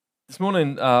This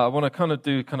morning, I want to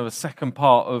do a second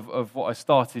part of what I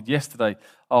started yesterday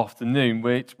afternoon,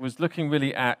 which was looking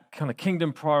really at kind of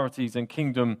kingdom priorities and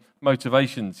kingdom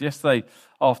motivations. Yesterday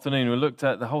afternoon, we looked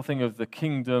at the whole thing of the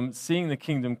kingdom, seeing the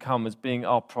kingdom come as being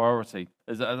our priority,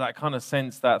 as that kind of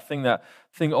sense, that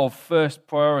thing of first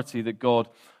priority that God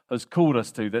has called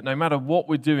us to, that no matter what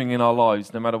we're doing in our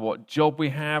lives, no matter what job we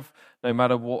have, no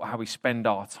matter how we spend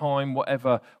our time,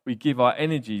 whatever we give our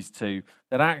energies to,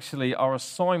 that actually our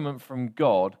assignment from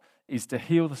God is to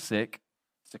heal the sick,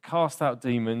 to cast out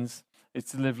demons, is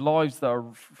to live lives that are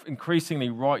increasingly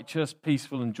righteous,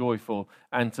 peaceful, and joyful,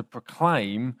 and to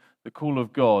proclaim the call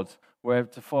of God,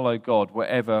 to follow God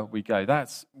wherever we go.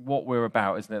 That's what we're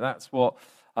about, isn't it? That's what.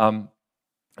 Let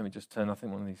me just turn. I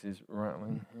think one of these is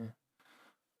rattling here.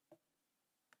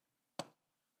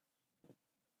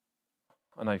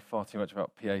 I know far too much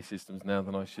about PA systems now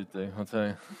than I should do, I'll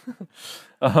tell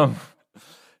you.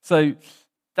 So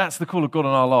that's the call of God in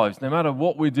our lives. No matter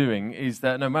what we're doing, is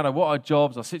that no matter what our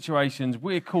jobs, our situations,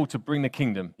 we're called to bring the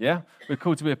kingdom, yeah? We're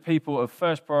called to be a people of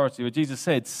first priority, where Jesus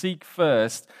said, seek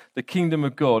first the kingdom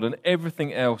of God and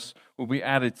everything else will be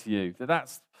added to you.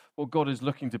 That's what God is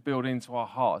looking to build into our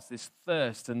hearts, this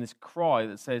thirst and this cry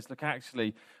that says, look,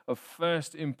 actually, of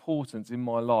first importance in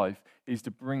my life is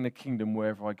to bring the kingdom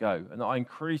wherever I go. And I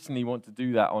increasingly want to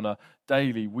do that on a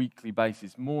daily, weekly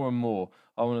basis, more and more.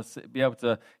 I want to be able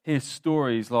to hear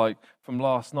stories like from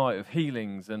last night of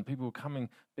healings and people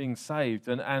being saved.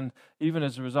 And even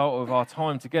as a result of our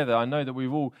time together, I know that we're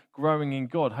all growing in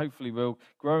God. Hopefully we're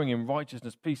growing in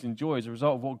righteousness, peace, and joy as a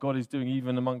result of what God is doing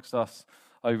even amongst us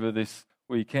over this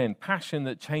weekend. Passion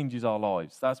that changes our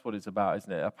lives. That's what it's about,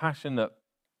 isn't it? A passion that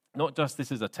not just this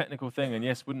is a technical thing, and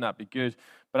yes, wouldn't that be good,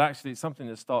 but actually it's something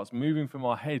that starts moving from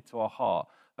our head to our heart,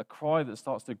 a cry that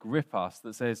starts to grip us,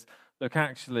 that says, look,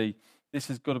 actually, this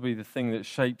has got to be the thing that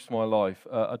shapes my life,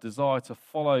 a desire to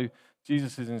follow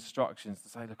Jesus' instructions, to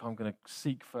say, look, I'm going to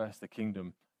seek first the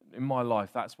kingdom. In my life,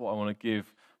 that's what I want to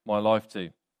give my life to.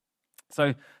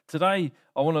 So today,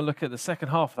 I want to look at the second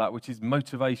half of that, which is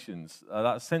motivations.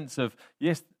 That sense of,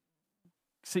 yes,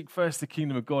 seek first the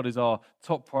kingdom of God is our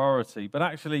top priority, but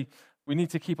actually, we need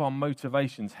to keep our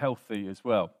motivations healthy as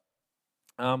well.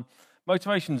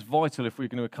 Motivation is vital if we're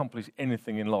going to accomplish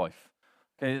anything in life.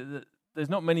 Okay, there's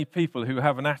not many people who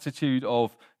have an attitude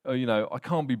of, I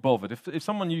can't be bothered. If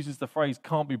someone uses the phrase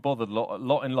 "can't be bothered" a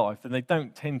lot in life, then they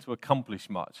don't tend to accomplish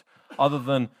much, other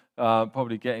than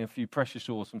probably getting a few precious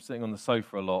oils from sitting on the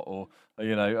sofa a lot, or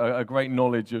a great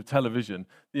knowledge of television.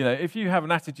 If you have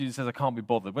an attitude that says "I can't be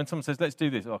bothered," when someone says "Let's do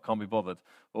this," "Oh, I can't be bothered,"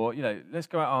 or "Let's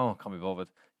go out," "Oh, I can't be bothered."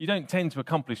 You don't tend to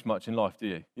accomplish much in life, do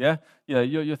you? Yeah,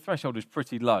 your threshold is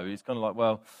pretty low. It's kind of like,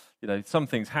 well, some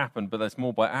things happen, but that's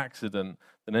more by accident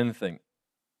than anything.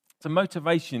 So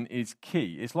motivation is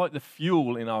key. It's like the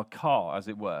fuel in our car, as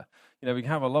it were. We can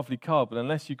have a lovely car, but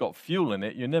unless you've got fuel in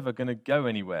it, you're never going to go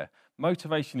anywhere.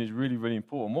 Motivation is really, really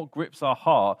important. What grips our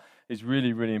heart is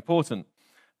really, really important.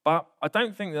 But I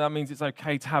don't think that means it's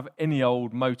okay to have any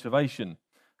old motivation.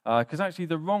 Because actually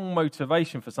the wrong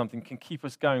motivation for something can keep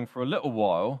us going for a little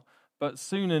while, but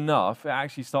soon enough, it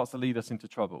actually starts to lead us into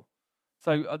trouble.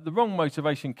 So the wrong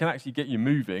motivation can actually get you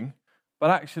moving,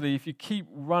 but actually, if you keep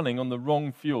running on the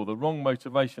wrong fuel, the wrong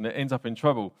motivation, it ends up in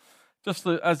trouble. Just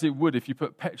as it would if you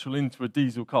put petrol into a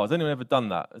diesel car. Has anyone ever done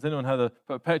that? Has anyone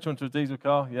put petrol into a diesel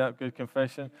car? Yeah, good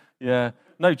confession. Yeah,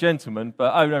 no gentleman,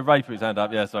 but Ray put his hand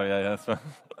up. Yeah, sorry, yeah, that's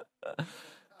right.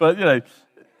 But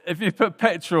if you put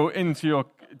petrol into your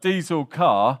diesel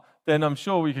car, then I'm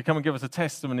sure you could come and give us a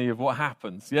testimony of what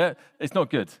happens. Yeah, it's not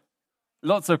good.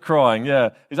 Lots of crying, yeah.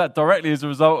 Is that directly as a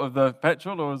result of the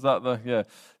petrol, or is that yeah?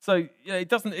 So it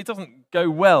doesn't go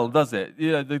well, does it?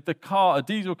 A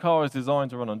diesel car is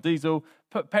designed to run on diesel.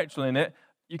 Put petrol in it,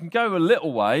 you can go a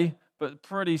little way, but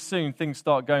pretty soon things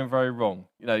start going very wrong.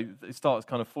 It starts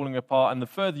kind of falling apart, and the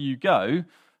further you go,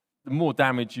 the more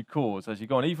damage you cause as you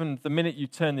go on. Even the minute you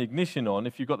turn the ignition on,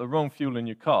 if you've got the wrong fuel in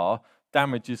your car,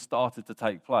 damage has started to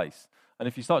take place. And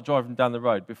if you start driving down the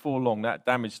road, before long, that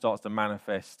damage starts to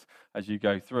manifest as you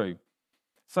go through.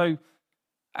 So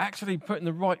actually putting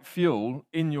the right fuel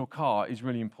in your car is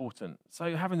really important.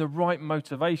 So having the right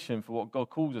motivation for what God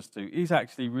calls us to is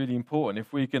actually really important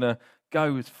if we're going to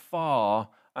go as far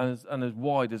and as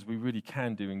wide as we really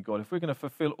can do in God. If we're going to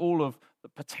fulfill all of the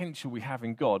potential we have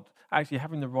in God, actually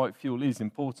having the right fuel is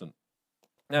important.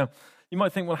 Now, you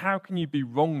might think, well, how can you be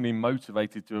wrongly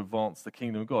motivated to advance the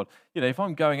kingdom of God? If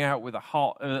I'm going out with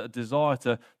a desire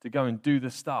to go and do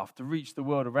the stuff, to reach the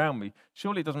world around me,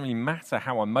 surely it doesn't really matter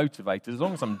how I'm motivated. As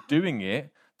long as I'm doing it,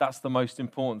 that's the most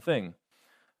important thing.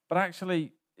 But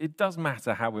actually, it does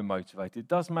matter how we're motivated. It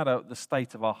does matter the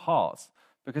state of our hearts.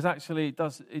 because actually it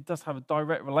does have a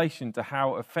direct relation to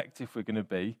how effective we're going to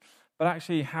be, but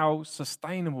actually how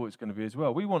sustainable it's going to be as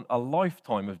well. We want a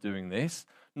lifetime of doing this,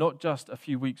 not just a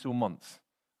few weeks or months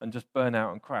and just burn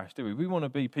out and crash, do we? We want to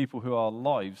be people who our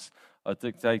lives are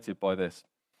dictated by this.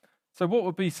 So what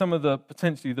would be some of the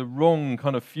potentially the wrong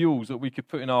kind of fuels that we could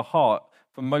put in our heart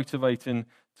for motivating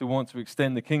to want to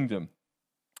extend the kingdom?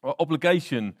 Well,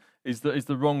 obligation is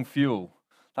the wrong fuel.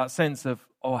 That sense of,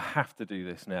 oh, I have to do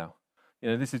this now.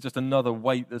 This is just another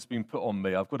weight that's been put on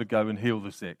me. I've got to go and heal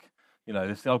the sick.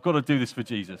 I've got to do this for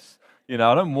Jesus. I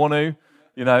don't want to.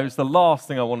 It's the last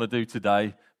thing I want to do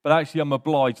today, but actually I'm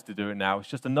obliged to do it now. It's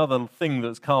just another thing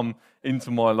that's come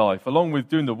into my life. Along with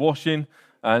doing the washing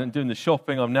and doing the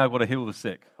shopping, I've now got to heal the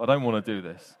sick. I don't want to do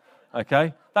this.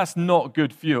 Okay? That's not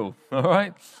good fuel, all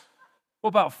right? What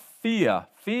about fear?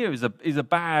 Fear is a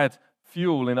bad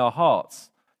fuel in our hearts.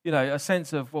 A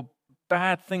sense of, well,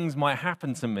 bad things might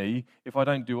happen to me if I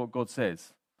don't do what God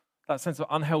says. That sense of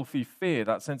unhealthy fear,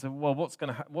 that sense of, well,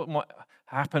 what might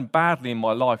happen badly in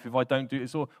my life if I don't do it.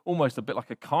 It's almost a bit like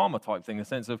a karma type thing, a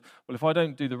sense of, well, if I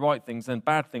don't do the right things, then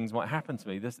bad things might happen to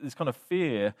me. This kind of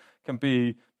fear can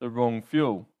be the wrong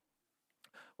fuel.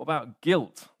 What about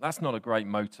guilt? That's not a great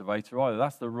motivator either.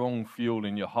 That's the wrong fuel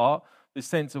in your heart. This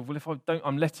sense of, well, if I don't,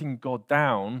 I'm letting God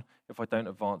down if I don't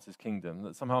advance his kingdom.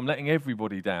 That somehow I'm letting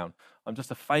everybody down. I'm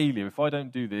just a failure. If I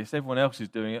don't do this, everyone else is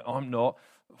doing it. I'm not.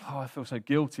 Oh, I feel so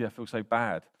guilty. I feel so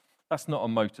bad. That's not a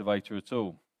motivator at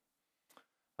all.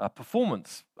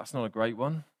 Performance. That's not a great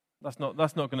one. That's not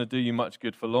going to do you much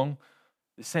good for long.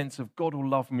 The sense of God will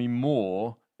love me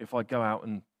more if I go out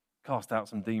and cast out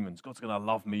some demons. God's going to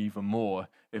love me even more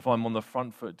if I'm on the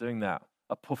front foot doing that.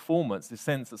 A performance, the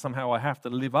sense that somehow I have to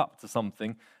live up to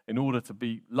something in order to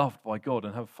be loved by God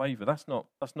and have favor. That's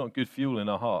not good fuel in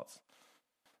our hearts.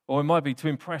 Or it might be to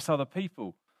impress other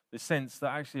people. The sense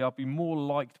that actually I'll be more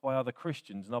liked by other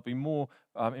Christians and I'll be more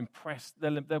impressed.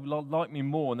 They'll like me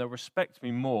more and they'll respect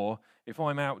me more if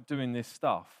I'm out doing this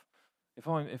stuff. If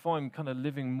I'm kind of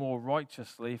living more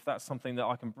righteously, if that's something that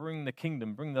I can bring the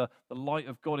kingdom, bring the light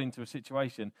of God into a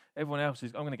situation, I'm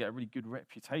going to get a really good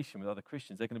reputation with other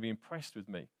Christians. They're going to be impressed with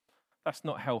me. That's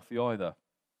not healthy either.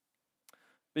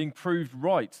 Being proved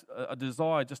right, a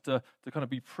desire just to kind of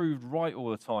be proved right all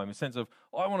the time, a sense of,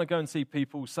 I want to go and see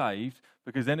people saved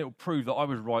because then it will prove that I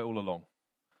was right all along.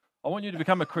 I want you to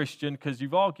become a Christian because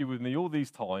you've argued with me all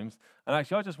these times, and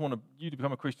actually I just want you to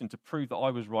become a Christian to prove that I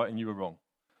was right and you were wrong.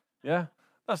 Yeah?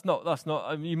 That's not.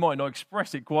 I mean, you might not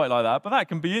express it quite like that, but that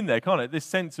can be in there, can't it? This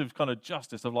sense of kind of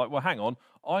justice of like, well, hang on,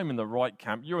 I'm in the right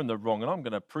camp, you're in the wrong, and I'm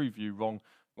going to prove you wrong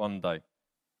one day.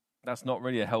 That's not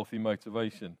really a healthy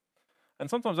motivation. And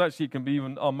sometimes actually it can be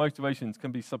even, our motivations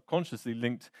can be subconsciously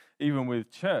linked even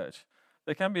with church.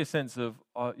 There can be a sense of,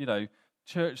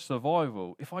 church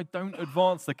survival. If I don't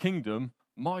advance the kingdom,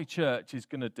 my church is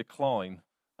going to decline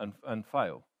and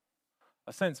fail.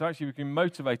 A sense of actually we can be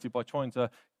motivated by trying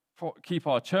to keep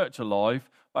our church alive.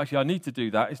 Actually, I need to do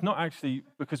that. It's not actually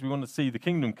because we want to see the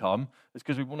kingdom come. It's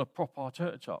because we want to prop our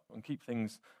church up and keep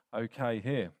things okay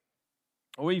here.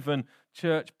 Or even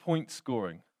church point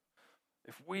scoring.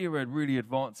 If we're really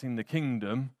advancing the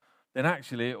kingdom, then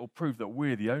actually it will prove that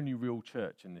we're the only real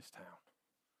church in this town.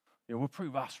 We'll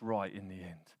prove us right in the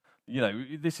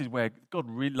end. This is where God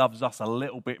really loves us a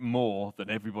little bit more than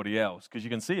everybody else, because you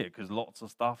can see it because lots of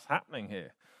stuff's happening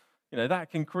here. That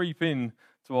can creep in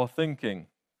to our thinking.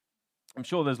 I'm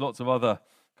sure there's lots of other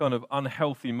kind of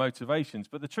unhealthy motivations,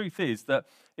 but the truth is that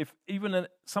if even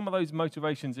some of those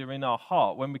motivations are in our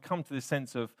heart, when we come to this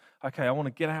sense of, okay, I want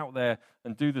to get out there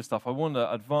and do this stuff, I want to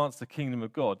advance the kingdom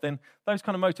of God, then those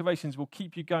kind of motivations will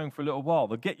keep you going for a little while.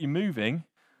 They'll get you moving,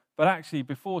 but actually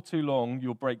before too long,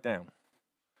 you'll break down.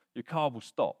 Your car will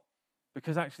stop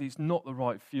because actually it's not the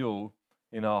right fuel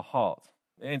in our heart.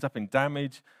 It ends up in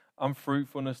damage,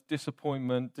 unfruitfulness,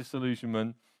 disappointment,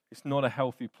 disillusionment. It's not a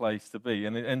healthy place to be,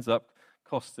 and it ends up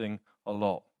costing a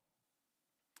lot.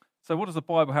 So what does the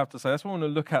Bible have to say? That's what I want to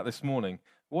look at this morning.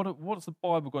 What has the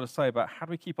Bible got to say about how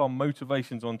do we keep our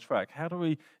motivations on track? How do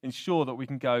we ensure that we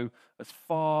can go as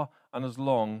far and as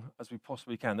long as we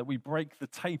possibly can, that we break the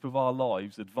tape of our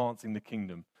lives advancing the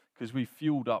kingdom because we've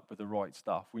fueled up with the right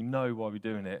stuff. We know why we're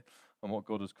doing it and what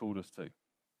God has called us to.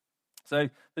 So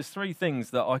there's three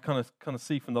things that I kind of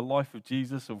see from the life of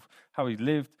Jesus, of how he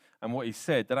lived and what he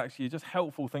said, that actually are just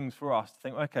helpful things for us to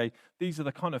think, okay, these are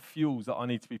the kind of fuels that I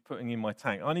need to be putting in my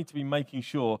tank. I need to be making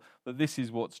sure that this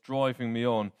is what's driving me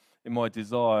on in my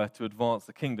desire to advance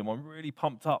the kingdom. I'm really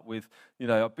pumped up with,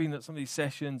 I've been at some of these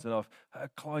sessions and I've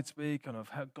heard Clyde speak and I've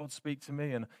heard God speak to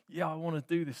me and I want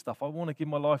to do this stuff. I want to give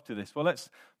my life to this. Well,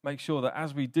 let's make sure that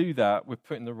as we do that, we're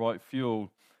putting the right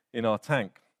fuel in our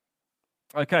tank.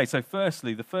 Okay, so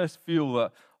firstly, the first fuel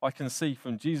that I can see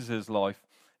from Jesus' life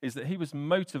is that he was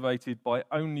motivated by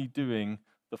only doing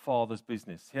the Father's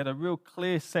business. He had a real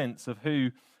clear sense of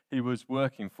who he was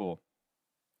working for.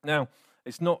 Now,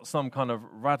 it's not some kind of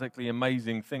radically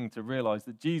amazing thing to realize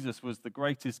that Jesus was the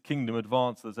greatest kingdom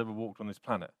advancer that's ever walked on this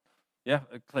planet. Yeah,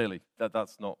 clearly,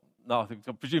 that's not. No,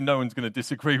 I presume no one's going to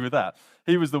disagree with that.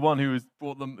 He was the one who has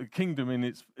brought the kingdom in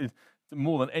its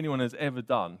more than anyone has ever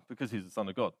done because he's the Son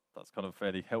of God. That's kind of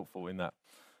fairly helpful in that.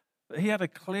 But he had a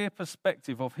clear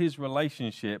perspective of his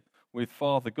relationship with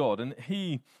Father God, and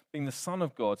he, being the Son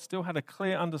of God, still had a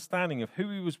clear understanding of who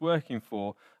he was working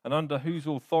for and under whose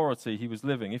authority he was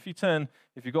living. If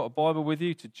you've got a Bible with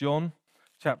you, to John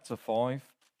chapter 5,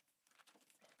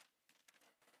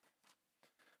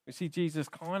 we see Jesus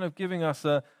kind of giving us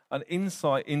an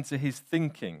insight into his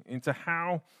thinking, into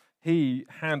how he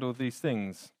handled these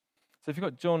things. So if you've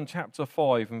got John chapter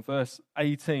 5 and verse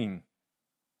 18,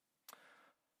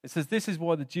 it says, "This is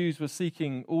why the Jews were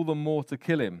seeking all the more to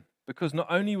kill him, because not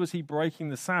only was he breaking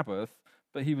the Sabbath,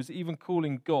 but he was even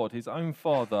calling God his own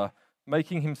Father,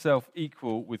 making himself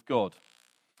equal with God.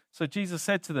 So Jesus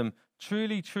said to them,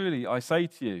 'Truly, truly, I say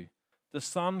to you, the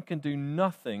Son can do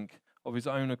nothing of his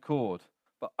own accord,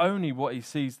 but only what he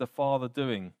sees the Father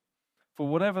doing. For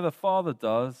whatever the Father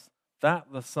does,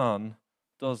 that the Son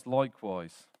does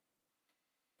likewise.'"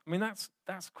 I mean,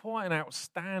 that's quite an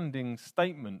outstanding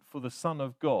statement for the Son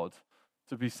of God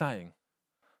to be saying.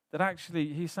 That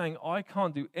actually, he's saying, I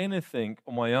can't do anything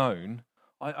on my own.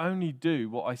 I only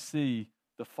do what I see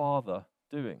the Father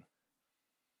doing.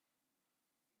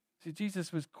 See,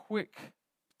 Jesus was quick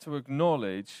to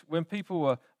acknowledge when people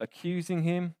were accusing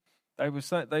him, they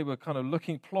were kind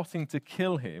of plotting to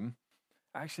kill him.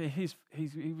 Actually,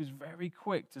 he was very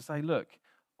quick to say, look,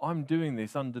 I'm doing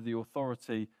this under the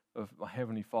authority of my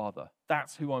Heavenly Father.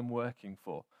 That's who I'm working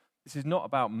for. This is not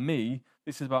about me.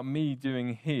 This is about me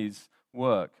doing his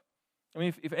work. I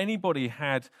mean, if anybody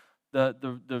had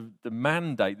the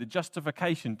mandate, the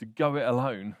justification to go it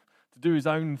alone, to do his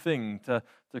own thing, to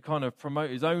kind of promote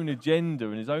his own agenda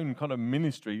and his own kind of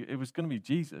ministry, it was going to be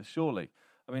Jesus, surely.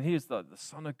 I mean, he is the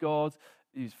Son of God.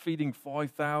 He's feeding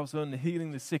 5,000,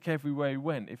 healing the sick everywhere he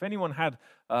went. If anyone had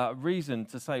reason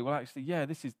to say, well, actually, yeah,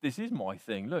 this is my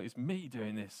thing. Look, it's me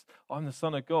doing this. I'm the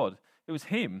Son of God. It was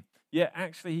him. Yet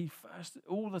actually, he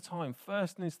all the time,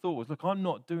 first in his thought was, look, I'm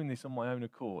not doing this on my own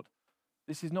accord.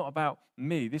 This is not about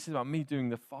me. This is about me doing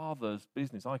the Father's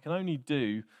business. I can only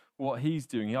do what he's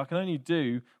doing. I can only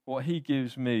do what he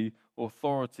gives me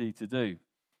authority to do.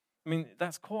 I mean,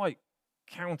 that's quite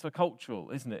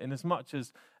countercultural, isn't it? In as much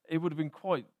as it would have been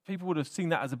people would have seen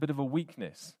that as a bit of a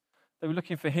weakness. They were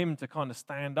looking for him to kind of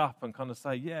stand up and kind of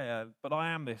say, yeah, but I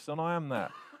am this and I am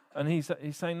that. And he's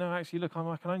saying, no, actually, look,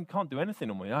 I can't do anything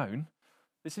on my own.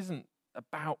 This isn't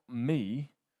about me.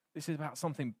 This is about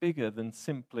something bigger than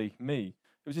simply me.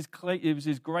 It was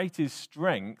his greatest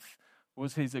strength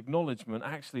was his acknowledgement,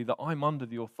 actually, that I'm under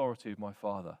the authority of my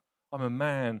Father. I'm a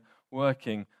man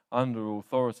working under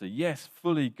authority. Yes,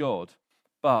 fully God,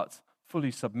 but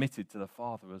fully submitted to the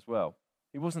Father as well.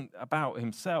 It wasn't about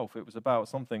himself. It was about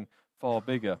something far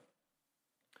bigger.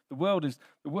 The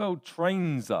world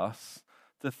trains us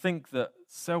to think that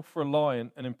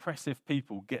self-reliant and impressive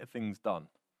people get things done.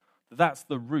 That's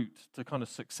the route to kind of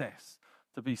success,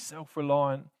 to be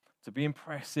self-reliant, to be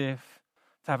impressive,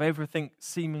 to have everything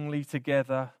seemingly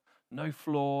together, no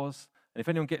flaws. And if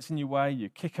anyone gets in your way, you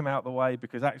kick them out of the way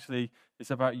because actually it's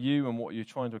about you and what you're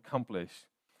trying to accomplish.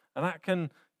 And that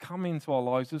can come into our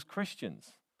lives as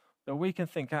Christians. That we can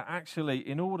think, actually,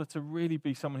 in order to really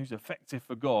be someone who's effective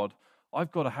for God,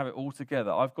 I've got to have it all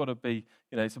together. I've got to be,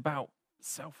 it's about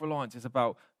self-reliance. It's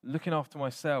about looking after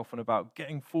myself and about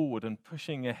getting forward and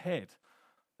pushing ahead.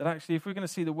 That actually, if we're going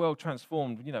to see the world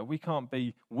transformed, we can't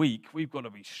be weak. We've got to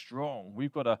be strong.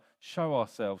 We've got to show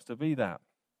ourselves to be that.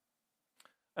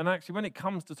 And actually, when it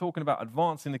comes to talking about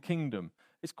advancing the kingdom,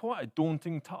 it's quite a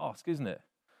daunting task, isn't it?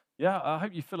 Yeah, I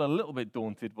hope you feel a little bit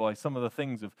daunted by some of the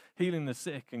things of healing the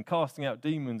sick and casting out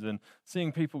demons and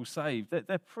seeing people saved.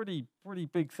 They're pretty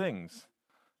big things.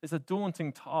 It's a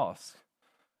daunting task.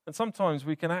 And sometimes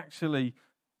we can actually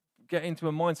get into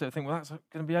a mindset of thinking, well, that's going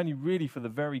to be only really for the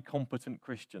very competent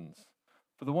Christians,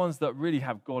 for the ones that really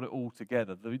have got it all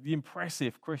together, the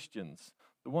impressive Christians,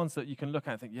 the ones that you can look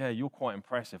at and think, yeah, you're quite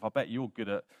impressive. I bet you're good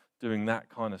at doing that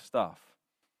kind of stuff.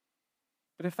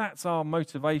 But if that's our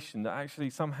motivation, that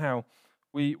actually somehow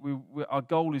our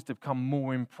goal is to become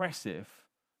more impressive,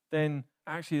 then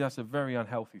actually that's a very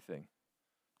unhealthy thing.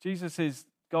 Jesus'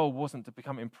 goal wasn't to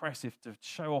become impressive, to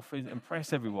show off,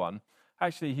 impress everyone.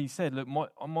 Actually, he said, look,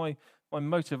 My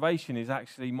motivation is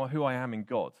actually who I am in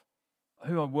God,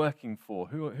 who I'm working for,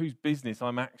 whose business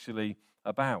I'm actually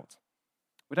about.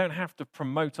 We don't have to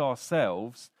promote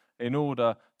ourselves in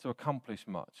order to accomplish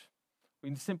much.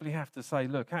 We simply have to say,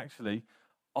 look, actually,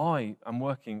 I am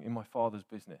working in my Father's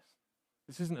business.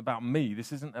 This isn't about me.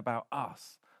 This isn't about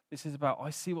us. This is about, I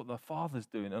see what the Father's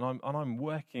doing, and I'm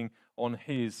working on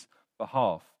his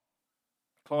behalf.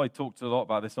 Clyde talked a lot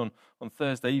about this on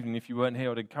Thursday evening. If you weren't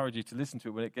here, I'd encourage you to listen to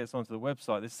it when it gets onto the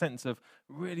website. This sense of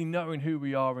really knowing who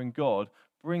we are in God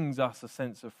brings us a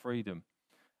sense of freedom.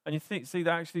 And you see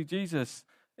that actually Jesus,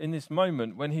 in this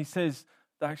moment, when he says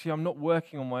that actually I'm not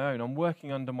working on my own, I'm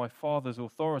working under my Father's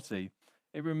authority,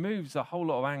 it removes a whole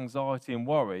lot of anxiety and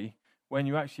worry when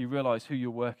you actually realize who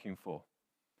you're working for.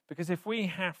 Because if we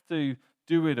have to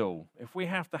do it all, if we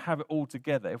have to have it all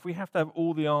together, if we have to have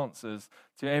all the answers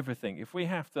to everything, if we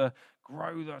have to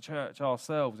grow the church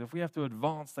ourselves, if we have to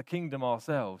advance the kingdom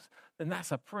ourselves, then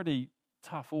that's a pretty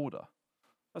tough order.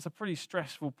 That's a pretty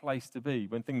stressful place to be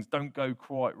when things don't go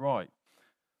quite right.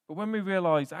 But when we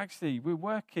realize actually we're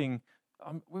working,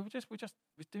 we're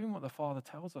doing what the Father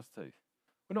tells us to.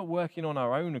 We're not working on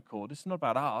our own accord. This is not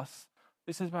about us.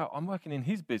 This is about I'm working in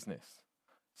his business.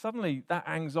 Suddenly that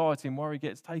anxiety and worry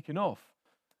gets taken off.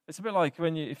 It's a bit like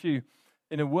if you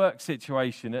in a work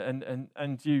situation and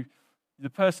the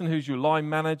person who's your line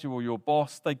manager or your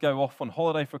boss, they go off on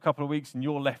holiday for a couple of weeks and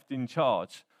you're left in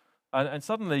charge. And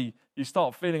suddenly you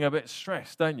start feeling a bit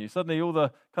stressed, don't you? Suddenly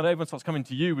everyone starts coming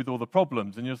to you with all the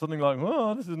problems and you're suddenly like,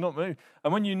 oh, this is not me.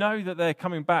 And when you know that they're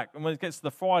coming back, and when it gets to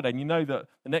the Friday and you know that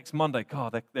the next Monday,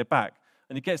 God, they're back.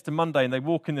 And it gets to Monday and they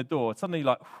walk in the door, suddenly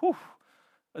like, whew,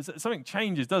 something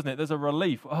changes, doesn't it? There's a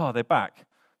relief. Oh, they're back.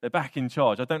 They're back in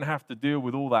charge. I don't have to deal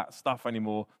with all that stuff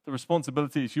anymore. The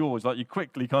responsibility is yours. Like you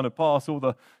quickly kind of pass all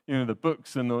the, the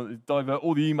books and divert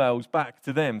all the emails back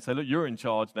to them. Say, look, you're in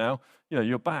charge now.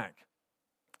 You're back.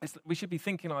 We should be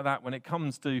thinking like that when it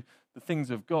comes to the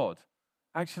things of God.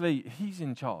 Actually, he's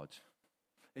in charge.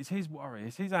 It's his worry.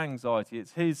 It's his anxiety.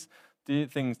 It's his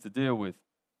things to deal with.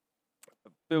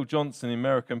 Bill Johnson, the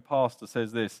American pastor,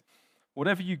 says this: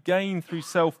 whatever you gain through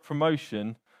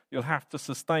self-promotion, you'll have to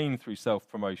sustain through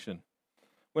self-promotion.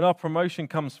 When our promotion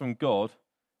comes from God,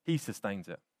 he sustains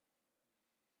it.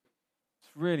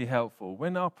 It's really helpful.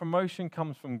 When our promotion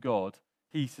comes from God,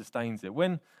 he sustains it.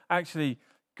 When actually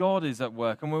God is at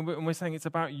work, and when we're saying it's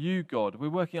about you, God, we're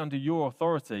working under your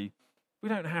authority, we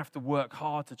don't have to work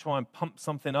hard to try and pump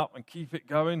something up and keep it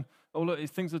going. Oh, look,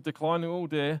 things are declining. Oh,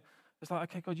 dear. It's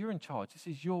like, okay, God, you're in charge. This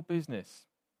is your business.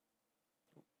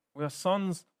 We are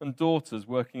sons and daughters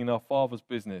working in our Father's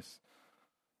business.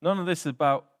 None of this is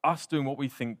about us doing what we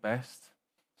think best.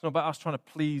 It's not about us trying to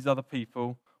please other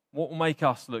people, what will make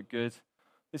us look good.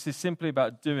 This is simply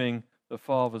about doing the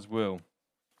Father's will.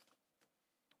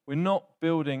 We're not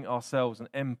building ourselves an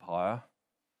empire.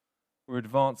 We're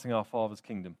advancing our Father's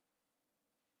kingdom.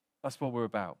 That's what we're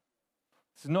about.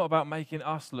 This is not about making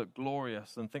us look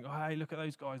glorious and think, oh, hey, look at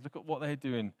those guys. Look at what they're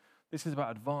doing. This is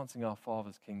about advancing our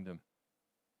Father's kingdom.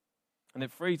 And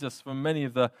it frees us from many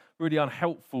of the really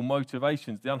unhelpful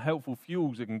motivations, the unhelpful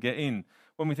fuels that can get in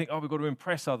when we think, oh, we've got to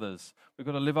impress others. We've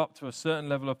got to live up to a certain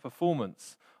level of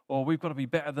performance, or we've got to be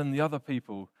better than the other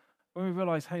people. When we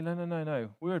realize, hey, no,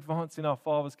 we're advancing our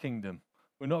Father's kingdom.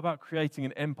 We're not about creating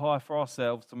an empire for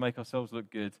ourselves to make ourselves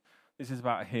look good. This is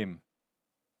about him.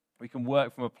 We can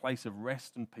work from a place of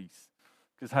rest and peace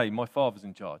because, hey, my Father's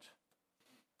in charge.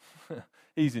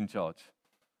 He's in charge.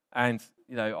 And,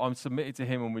 I'm submitted to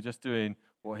him and we're just doing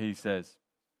what he says.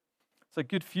 So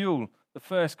good fuel, the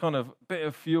first kind of bit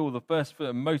of fuel, the first bit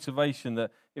of motivation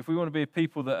that if we want to be a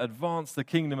people that advance the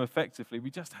kingdom effectively, we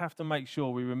just have to make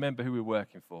sure we remember who we're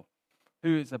working for,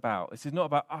 who it's about. This is not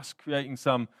about us creating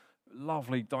some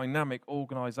lovely, dynamic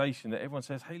organization that everyone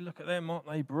says, hey, look at them, aren't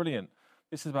they brilliant?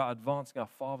 This is about advancing our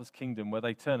Father's kingdom where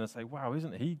they turn and say, wow,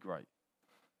 isn't he great?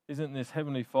 Isn't this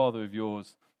Heavenly Father of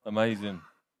yours amazing?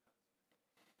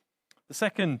 The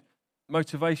second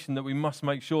motivation that we must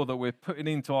make sure that we're putting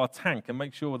into our tank and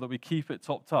make sure that we keep it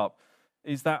topped up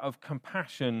is that of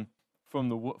compassion for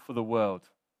the world.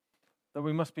 That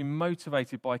we must be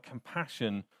motivated by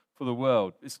compassion for the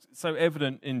world. It's so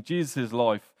evident in Jesus'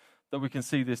 life that we can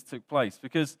see this took place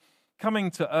because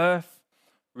coming to earth,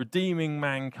 redeeming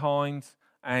mankind,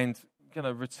 and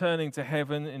returning to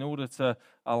heaven in order to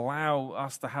allow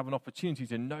us to have an opportunity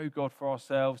to know God for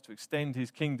ourselves, to extend his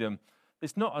kingdom.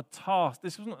 It's not a task.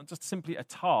 This wasn't just simply a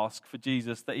task for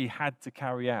Jesus that he had to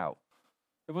carry out.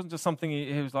 It wasn't just something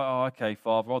he was like, oh, okay,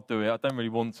 Father, I'll do it. I don't really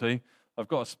want to. I've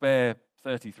got a spare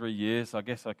 33 years. I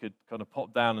guess I could kind of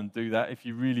pop down and do that if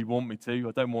you really want me to.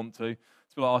 I don't want to.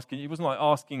 It's like asking, he wasn't like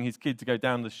asking his kid to go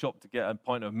down the shop to get a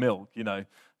pint of milk,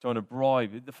 trying to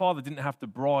bribe. The Father didn't have to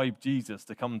bribe Jesus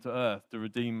to come to earth to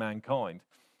redeem mankind.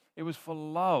 It was for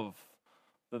love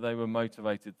that they were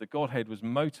motivated. The Godhead was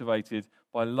motivated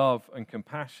by love and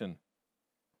compassion.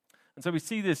 And so we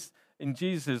see this in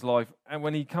Jesus' life, and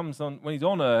when he's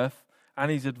on earth and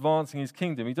he's advancing his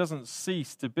kingdom, he doesn't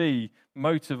cease to be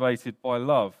motivated by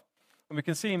love. And we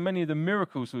can see in many of the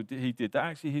miracles that he did that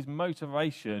actually his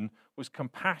motivation was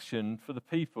compassion for the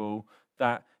people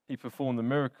that he performed the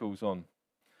miracles on.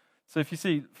 So if you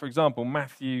see, for example,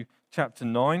 Matthew chapter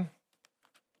 9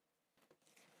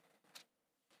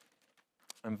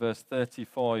 and verse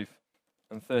 35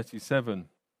 and 37. It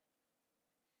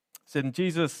said, "And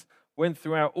Jesus went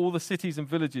throughout all the cities and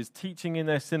villages, teaching in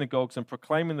their synagogues and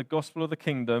proclaiming the gospel of the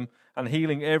kingdom and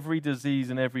healing every disease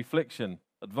and every affliction,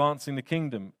 advancing the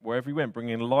kingdom wherever he went,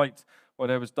 bringing light where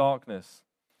there was darkness.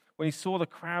 When he saw the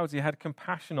crowds, he had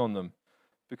compassion on them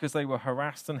because they were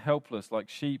harassed and helpless like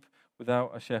sheep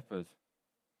without a shepherd."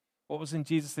 What was in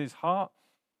Jesus' heart?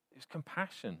 It was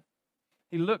compassion.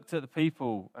 He looked at the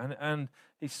people and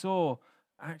he saw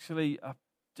actually a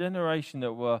generation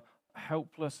that were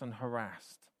helpless and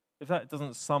harassed. If that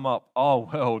doesn't sum up our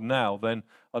world now, then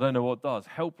I don't know what does.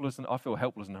 I feel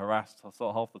helpless and harassed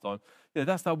half the time. Yeah,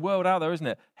 that's the world out there, isn't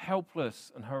it?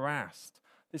 Helpless and harassed.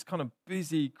 This kind of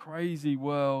busy, crazy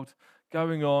world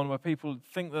going on where people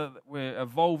think that we're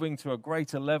evolving to a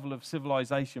greater level of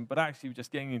civilization, but actually we're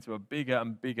just getting into a bigger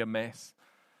and bigger mess.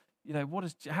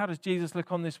 How does Jesus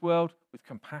look on this world? With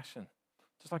compassion.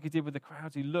 Just like he did with the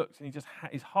crowds, he looked and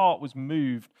his heart was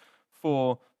moved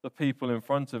for the people in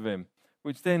front of him,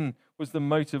 which then was the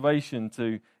motivation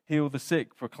to heal the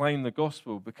sick, proclaim the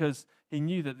gospel, because he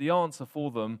knew that the answer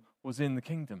for them was in the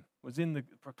kingdom, was in the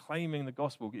proclaiming the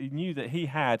gospel. He knew that he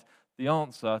had the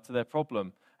answer to their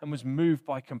problem and was moved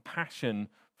by compassion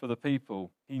for the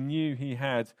people. He knew he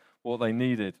had what they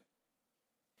needed.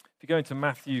 If you go into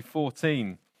Matthew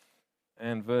 14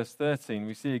 and verse 13,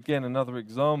 we see again another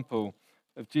example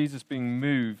of Jesus being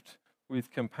moved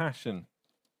with compassion.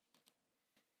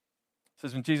 It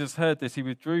says, when Jesus heard this, he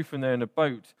withdrew from there in a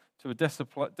boat to a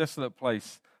desolate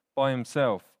place by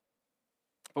himself.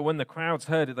 But when the crowds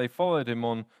heard it, they followed him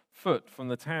on foot from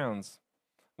the towns.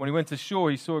 When he went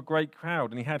ashore, he saw a great crowd,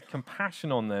 and he had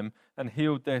compassion on them and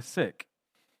healed their sick.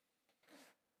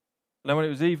 Now when it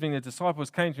was evening, the disciples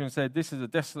came to him and said, "This is a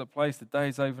desolate place, the day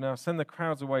is over now. Send the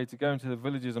crowds away to go into the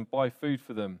villages and buy food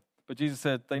for them." But Jesus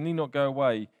said, "They need not go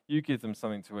away. You give them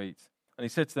something to eat." And he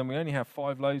said to them, "We only have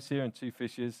 5 loaves here and 2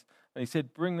 fishes. And he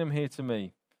said, "Bring them here to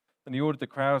me." And he ordered the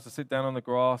crowds to sit down on the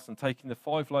grass, and taking the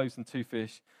 5 loaves and 2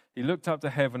 fish, he looked up to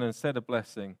heaven and said a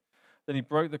blessing. Then he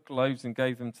broke the loaves and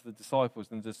gave them to the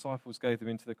disciples, and the disciples gave them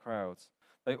into the crowds.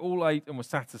 They all ate and were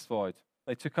satisfied.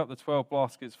 They took up the 12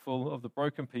 baskets full of the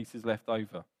broken pieces left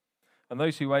over. And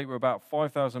those who ate were about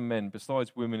 5,000 men,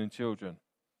 besides women and children.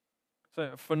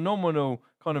 So phenomenal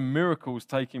kind of miracles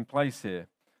taking place here.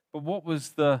 But what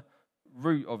was the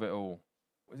root of it all?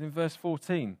 It was in verse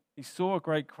 14. He saw a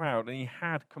great crowd and he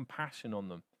had compassion on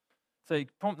them. So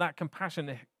that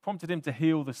compassion prompted him to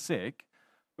heal the sick,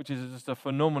 which is just a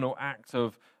phenomenal act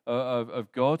of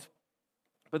God.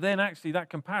 But then actually that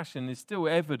compassion is still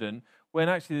evident when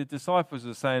actually the disciples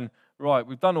are saying, "Right,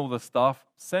 we've done all the stuff,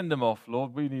 send them off,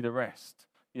 Lord, we need a rest."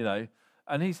 And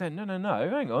he's saying, no,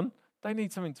 hang on, they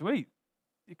need something to eat.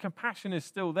 The compassion is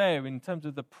still there in terms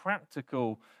of the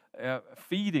practical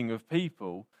feeding of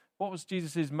people. What was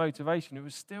Jesus' motivation? It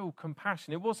was still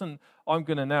compassion. It wasn't, I'm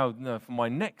going to now, for my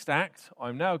next act,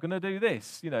 I'm now going to do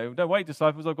this. Don't wait,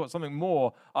 disciples, I've got something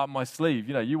more up my sleeve.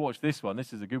 You watch this one.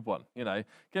 This is a good one.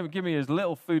 Give me as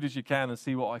little food as you can and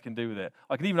see what I can do with it.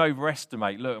 I can even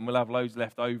overestimate, look, and we'll have loads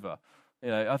left over.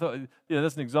 I thought,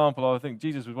 that's an example. I think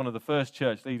Jesus was one of the first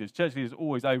church leaders. Church leaders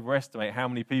always overestimate how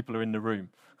many people are in the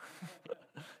room.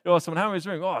 You ask someone, how many is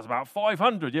in the room? Oh, it's about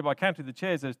 500. Yeah, but I counted the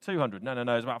chairs, there's 200. No,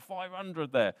 there's about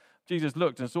 500 there. Jesus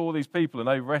looked and saw all these people and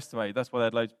overestimated. That's why they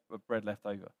had loads of bread left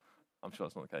over. I'm sure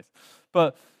that's not the case.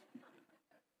 But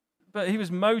he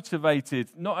was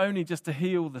motivated not only just to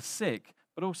heal the sick,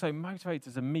 but also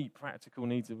motivated to meet practical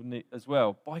needs as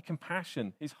well. By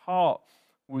compassion, his heart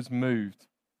was moved.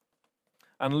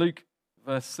 And Luke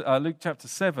chapter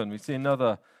 7, we see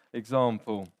another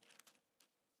example.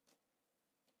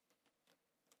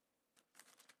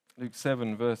 Luke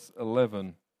 7, verse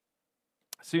 11.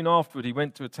 Soon afterward, he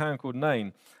went to a town called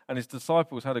Nain, and his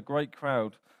disciples had a great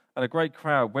crowd, and a great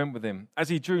crowd went with him. As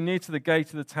he drew near to the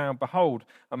gate of the town, behold,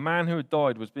 a man who had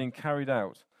died was being carried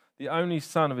out, the only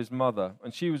son of his mother,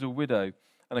 and she was a widow,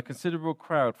 and a considerable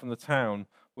crowd from the town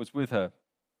was with her.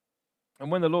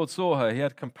 And when the Lord saw her, he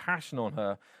had compassion on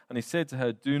her, and he said to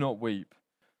her, "Do not weep."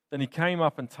 Then he came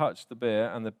up and touched the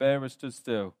bear, and the bearer stood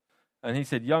still. And he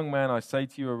said, "Young man, I say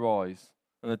to you, arise."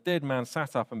 And the dead man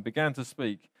sat up and began to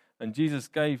speak, and Jesus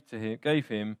gave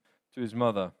him to his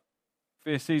mother.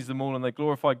 Fear seized them all, and they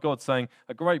glorified God, saying,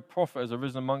 "A great prophet has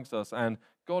arisen amongst us, and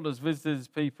God has visited his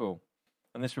people."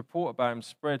 And this report about him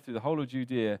spread through the whole of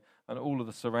Judea and all of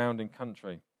the surrounding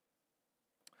country.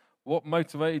 What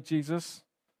motivated Jesus?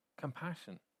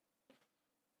 Compassion.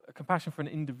 A compassion for an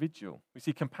individual. We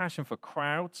see compassion for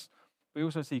crowds. We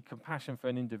also see compassion for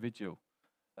an individual.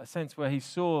 A sense where he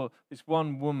saw this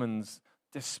one woman's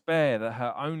despair that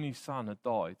her only son had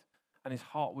died, and his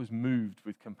heart was moved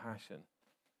with compassion.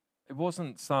 It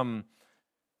wasn't some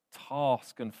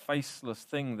task and faceless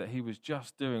thing that he was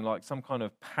just doing, like some kind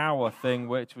of power thing,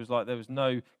 which was like there was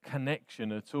no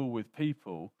connection at all with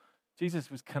people. Jesus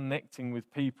was connecting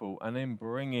with people and then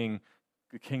bringing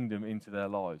the kingdom into their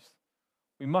lives.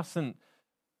 We mustn't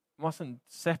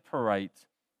separate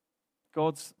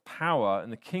God's power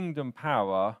and the kingdom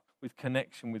power with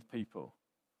connection with people.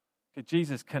 Okay,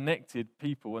 Jesus connected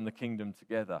people and the kingdom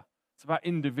together. It's about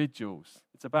individuals.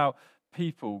 It's about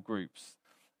people groups.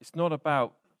 It's not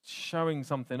about showing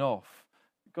something off.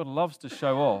 God loves to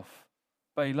show off,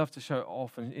 but he loves to show it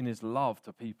off in his love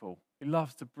to people. He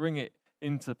loves to bring it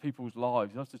into people's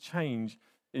lives. He loves to change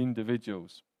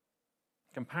individuals.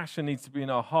 Compassion needs to be in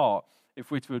our heart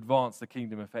if we're to advance the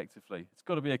kingdom effectively. It's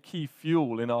got to be a key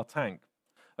fuel in our tank,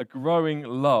 a growing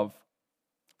love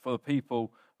for the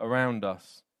people around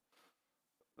us.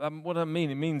 What does that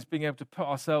mean? It means being able to put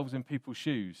ourselves in people's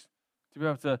shoes, to be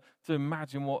able to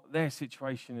imagine what their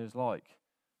situation is like,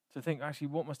 to think, actually,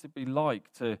 what must it be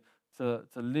like to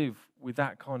live with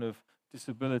that kind of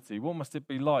disability? What must it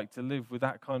be like to live with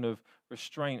that kind of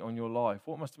restraint on your life?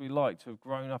 What must it be like to have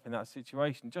grown up in that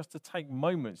situation? Just to take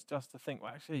moments, just to think,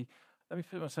 well, actually, let me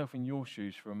put myself in your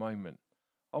shoes for a moment.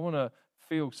 I want to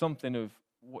feel something of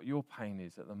what your pain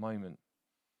is at the moment.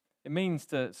 It means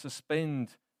to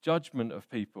suspend judgment of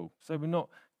people. So we're not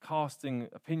casting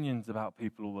opinions about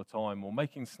people all the time or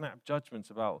making snap judgments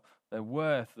about their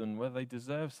worth and whether they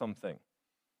deserve something.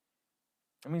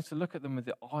 It means to look at them with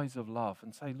the eyes of love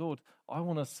and say, Lord, I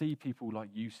want to see people like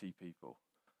you see people.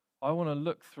 I want to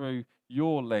look through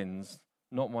your lens,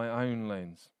 not my own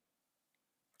lens.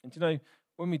 And you know,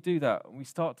 when we do that, we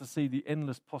start to see the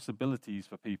endless possibilities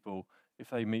for people if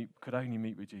they could only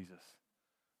meet with Jesus.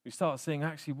 We start seeing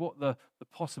actually what the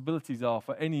possibilities are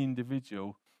for any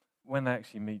individual when they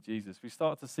actually meet Jesus. We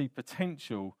start to see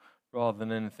potential rather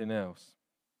than anything else.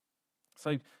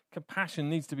 So compassion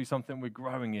needs to be something we're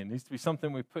growing in. It needs to be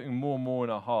something we're putting more and more in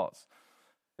our hearts.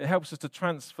 It helps us to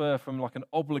transfer from like an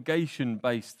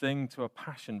obligation-based thing to a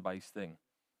passion-based thing.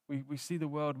 We see the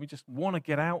world, we just want to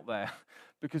get out there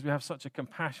because we have such a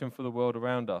compassion for the world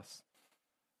around us.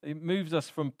 It moves us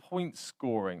from point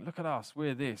scoring. Look at us,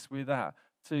 we're this, we're that,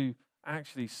 to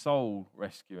actually soul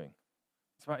rescuing.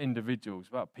 It's about individuals,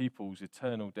 about people's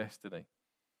eternal destiny.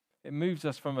 It moves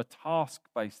us from a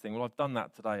task-based thing. Well, I've done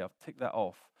that today. I've ticked that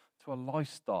off. To a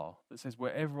lifestyle that says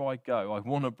wherever I go, I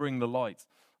want to bring the light.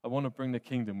 I want to bring the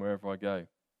kingdom wherever I go.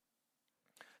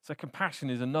 So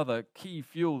compassion is another key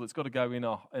fuel that's got to go in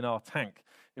our tank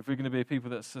if we're going to be a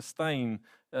people that sustain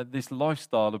this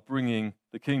lifestyle of bringing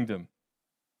the kingdom.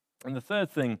 And the third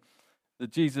thing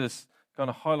that Jesus kind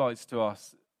of highlights to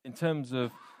us in terms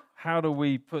of how do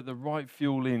we put the right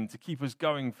fuel in to keep us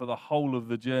going for the whole of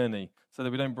the journey so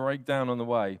that we don't break down on the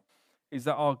way, is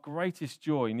that our greatest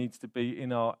joy needs to be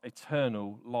in our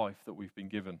eternal life that we've been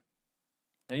given.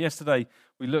 Now, yesterday,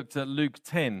 we looked at Luke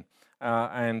 10,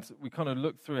 and we kind of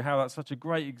looked through how that's such a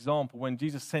great example when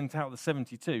Jesus sent out the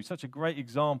 72, such a great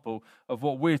example of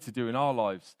what we're to do in our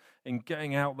lives, in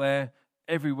getting out there,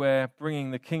 everywhere,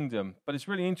 bringing the kingdom. But it's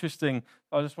really interesting.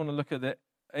 I just want to look at the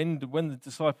end when the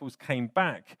disciples came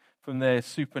back from their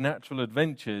supernatural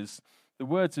adventures. The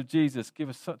words of Jesus give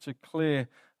us such a clear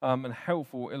and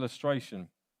helpful illustration.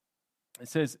 It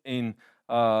says in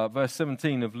verse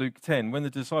 17 of Luke 10, when the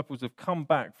disciples have come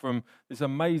back from this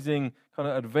amazing kind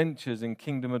of adventures in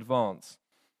kingdom advance,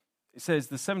 it says,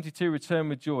 the 72 returned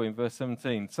with joy in verse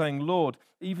 17, saying, Lord,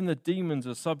 even the demons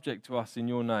are subject to us in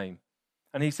your name.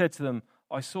 And he said to them,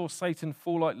 I saw Satan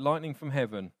fall like lightning from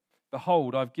heaven.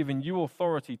 Behold, I've given you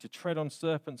authority to tread on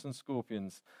serpents and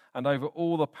scorpions, and over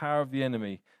all the power of the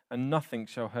enemy, and nothing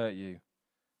shall hurt you.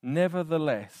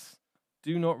 Nevertheless,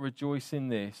 do not rejoice in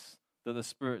this, that the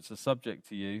spirits are subject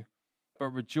to you, but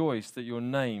rejoice that your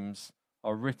names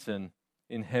are written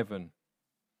in heaven.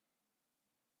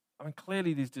 I mean,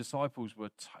 clearly these disciples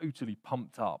were totally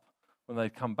pumped up when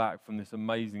they'd come back from this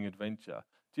amazing adventure.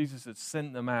 Jesus had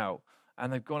sent them out,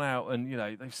 and they've gone out and,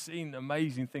 they've seen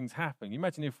amazing things happen. You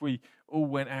imagine if we all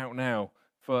went out now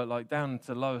for down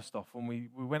to Lowestoft, and we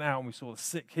went out and we saw the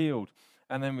sick healed,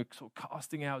 and then we're sort of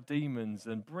casting out demons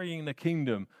and bringing the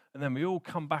kingdom, and then we all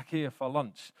come back here for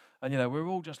lunch, and, we're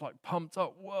all just pumped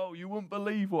up. Whoa, you wouldn't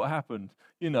believe what happened.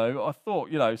 I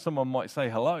thought, someone might say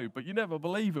hello, but you never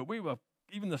believe it.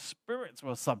 Even the spirits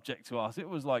were subject to us. It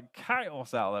was like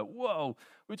chaos out there. Whoa,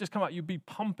 we'd just come out, you'd be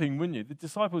pumping, wouldn't you? The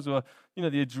disciples were,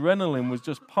 the adrenaline was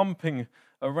just pumping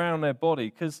around their body,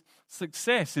 because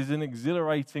success is an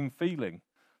exhilarating feeling.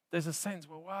 There's a sense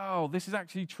where, wow, this is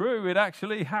actually true. It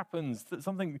actually happens. That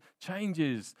something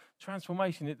changes,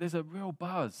 transformation. There's a real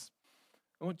buzz.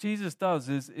 And what Jesus does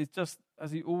is just,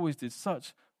 as he always did,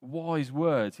 such wise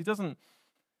words. He doesn't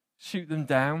shoot them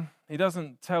down. He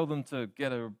doesn't tell them to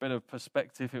get a bit of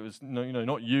perspective. It was,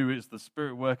 not you, it's the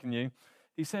Spirit working you.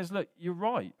 He says, look, you're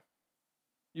right.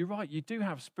 You're right. You do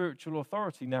have spiritual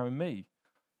authority now in me.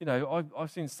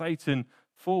 I've seen Satan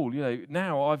fall.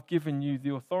 Now I've given you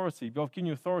the authority, but I've given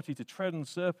you authority to tread on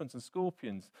serpents and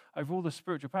scorpions over all the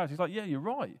spiritual powers. He's like, yeah, you're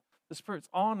right. The spirits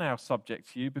are now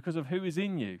subject to you because of who is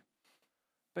in you.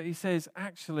 But he says,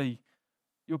 actually,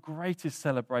 your greatest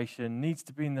celebration needs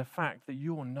to be in the fact that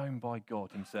you're known by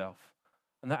God himself,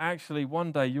 and that actually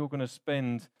one day you're going to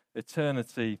spend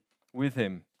eternity with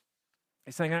him.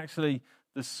 He's saying, actually,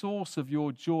 the source of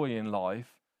your joy in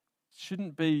life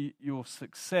shouldn't be your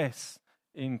success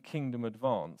in kingdom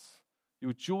advance.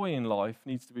 Your joy in life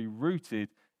needs to be rooted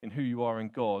in who you are in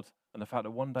God and the fact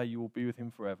that one day you will be with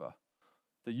him forever,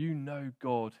 that you know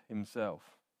God himself.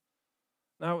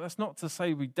 Now, that's not to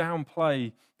say we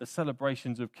downplay the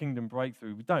celebrations of kingdom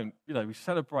breakthrough. We don't. We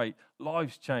celebrate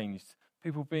lives changed,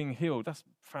 people being healed. That's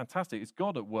fantastic. It's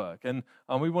God at work. And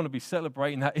we want to be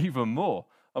celebrating that even more.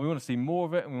 And we want to see more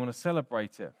of it, and we want to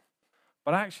celebrate it.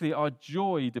 But actually, our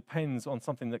joy depends on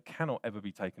something that cannot ever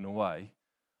be taken away,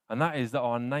 and that is that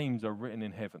our names are written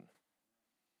in heaven.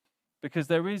 Because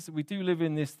we do live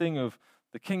in this thing of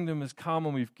the kingdom has come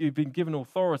and we've been given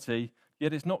authority,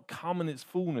 yet it's not come in its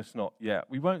fullness not yet.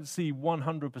 We won't see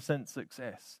 100%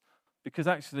 success, because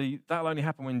actually that'll only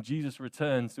happen when Jesus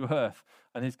returns to earth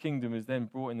and his kingdom is then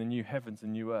brought in the new heavens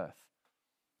and new earth.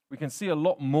 We can see a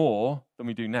lot more than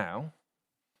we do now.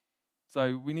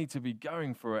 So we need to be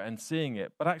going for it and seeing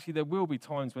it. But actually there will be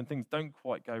times when things don't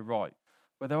quite go right,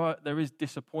 where there is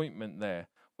disappointment there,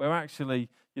 where actually,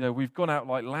 we've gone out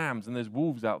like lambs and there's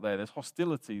wolves out there, there's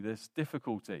hostility, there's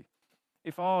difficulty.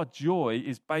 If our joy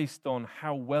is based on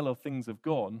how well things have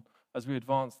gone as we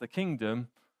advance the kingdom,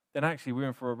 then actually we're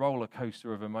in for a roller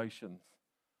coaster of emotions.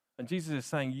 And Jesus is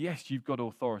saying, yes, you've got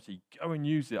authority. Go and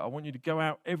use it. I want you to go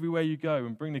out everywhere you go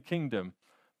and bring the kingdom.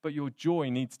 But your joy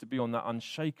needs to be on that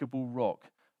unshakable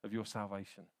rock of your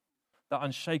salvation. That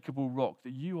unshakable rock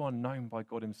that you are known by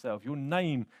God himself. Your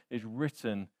name is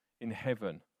written in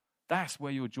heaven. That's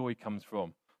where your joy comes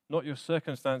from. Not your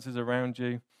circumstances around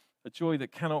you. A joy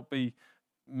that cannot be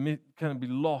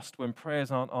lost when prayers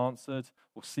aren't answered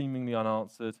or seemingly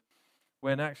unanswered.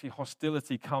 When actually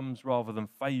hostility comes rather than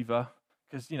favor.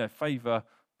 Because, favor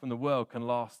from the world can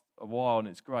last a while and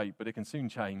it's great, but it can soon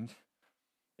change.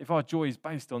 If our joy is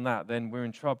based on that, then we're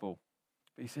in trouble.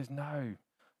 But he says, no,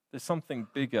 there's something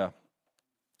bigger.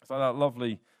 It's like that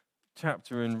lovely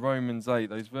chapter in Romans 8,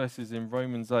 those verses in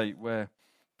Romans 8 where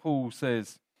Paul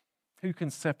says, who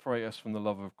can separate us from the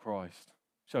love of Christ?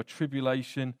 Shall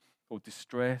tribulation or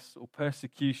distress or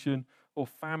persecution or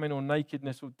famine or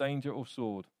nakedness or danger or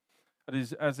sword? It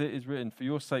is as it is written, for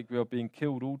your sake we are being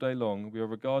killed all day long. We are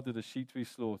regarded as sheep to be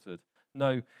slaughtered.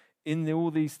 No, in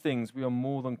all these things we are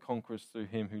more than conquerors through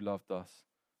him who loved us.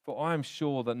 For I am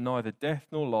sure that neither death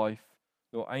nor life,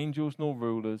 nor angels nor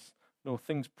rulers, nor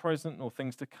things present nor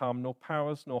things to come, nor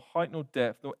powers, nor height nor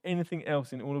depth, nor anything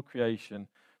else in all of creation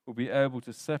will be able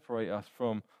to separate us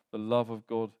from the love of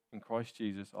God in Christ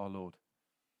Jesus our Lord.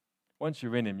 Once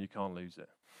you're in him, you can't lose it.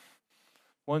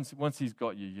 Once he's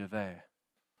got you, you're there.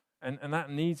 And that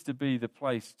needs to be the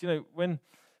place.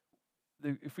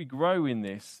 If we grow in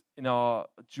this, in our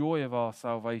joy of our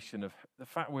salvation, of the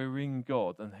fact we're in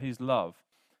God and his love,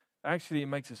 actually it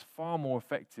makes us far more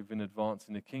effective in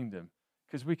advancing the kingdom,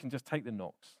 because we can just take the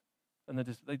knocks and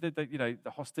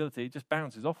the hostility, it just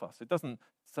bounces off us. It doesn't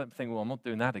think, well, I'm not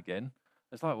doing that again.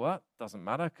 It's like, well, that doesn't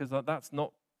matter, because that's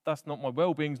not my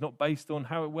well-being's not based on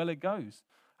how well it goes.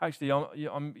 Actually,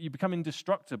 you become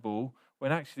indestructible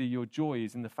when actually your joy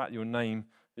is in the fact your name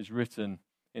is written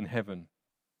in heaven.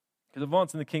 Because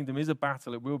advancing the kingdom is a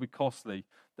battle. It will be costly.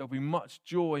 There will be much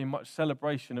joy, much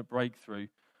celebration at breakthrough.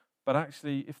 But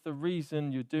actually, if the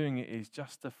reason you're doing it is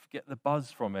just to get the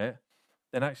buzz from it,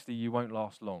 then actually you won't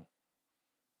last long.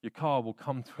 your car will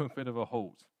come to a bit of a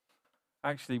halt.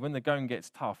 Actually, when the going gets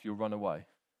tough, you'll run away.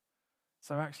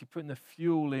 So actually putting the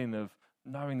fuel in of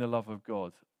knowing the love of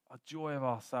God, our joy of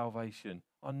our salvation,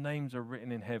 our names are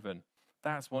written in heaven.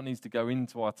 That's what needs to go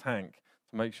into our tank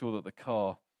to make sure that the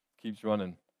car keeps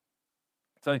running.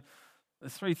 So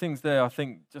there's three things there, I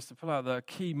think, just to pull out the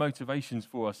key motivations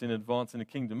for us in advancing the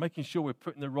kingdom, making sure we're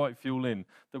putting the right fuel in,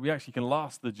 that we actually can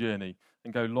last the journey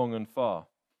and go long and far.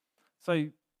 So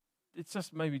it's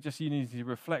just maybe just you need to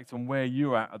reflect on where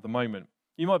you're at the moment.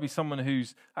 You might be someone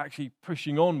who's actually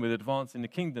pushing on with advancing the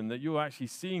kingdom, that you're actually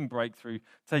seeing breakthrough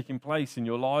taking place in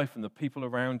your life and the people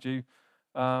around you.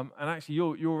 And actually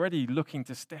you're already looking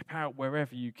to step out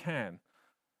wherever you can.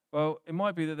 Well, it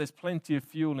might be that there's plenty of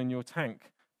fuel in your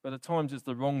tank, but at times it's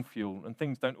the wrong fuel and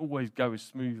things don't always go as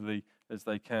smoothly as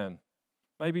they can.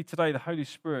 Maybe today the Holy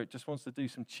Spirit just wants to do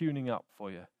some tuning up for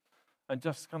you and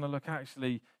just kind of look,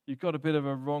 actually, you've got a bit of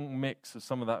a wrong mix of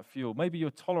some of that fuel. Maybe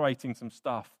you're tolerating some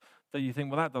stuff that you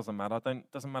think, well, that doesn't matter.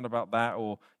 Doesn't matter about that,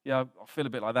 or, yeah, I feel a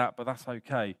bit like that, but that's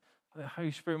okay. The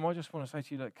Holy Spirit might just want to say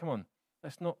to you, look, come on,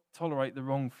 let's not tolerate the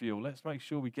wrong fuel. Let's make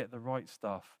sure we get the right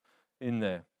stuff in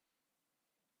there.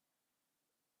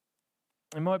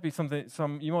 It might be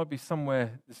you might be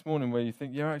somewhere this morning where you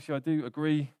think, yeah, actually, I do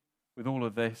agree with all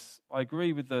of this. I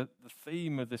agree with the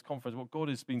theme of this conference, what God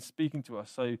has been speaking to us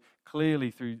so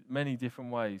clearly through many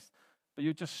different ways. But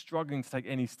you're just struggling to take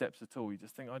any steps at all. You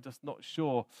just think, I'm just not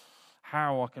sure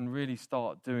how I can really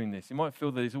start doing this. You might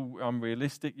feel that it's all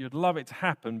unrealistic. You'd love it to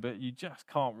happen, but you just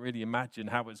can't really imagine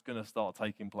how it's going to start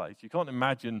taking place. You can't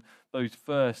imagine those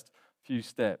first few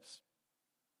steps.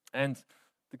 And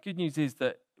the good news is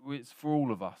that it's for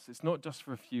all of us. It's not just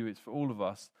for a few, it's for all of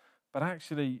us. But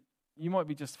actually, you might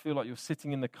be just feel like you're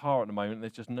sitting in the car at the moment and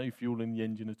there's just no fuel in the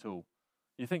engine at all.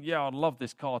 You think, yeah, I'd love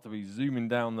this car to be zooming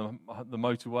down the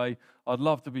motorway. I'd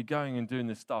love to be going and doing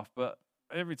this stuff. But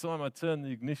every time I turn the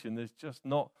ignition, there's just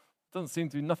doesn't seem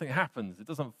to be, nothing happens. It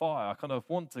doesn't fire. I kind of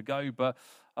want to go, but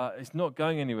it's not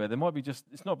going anywhere. There might be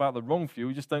it's not about the wrong fuel.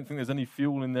 You just don't think there's any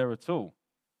fuel in there at all.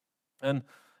 And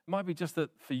it might be just that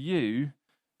for you,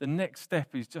 the next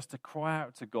step is just to cry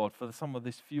out to God for some of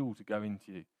this fuel to go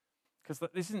into you. Because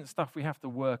this isn't stuff we have to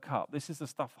work up. This is the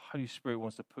stuff the Holy Spirit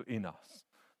wants to put in us.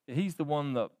 He's the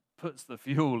one that puts the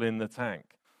fuel in the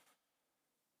tank.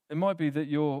 It might be that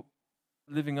you're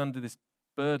living under this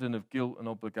burden of guilt and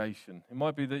obligation. It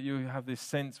might be that you have this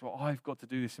sense, well, I've got to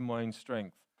do this in my own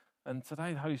strength. And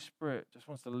today the Holy Spirit just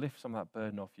wants to lift some of that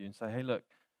burden off you and say, hey, look,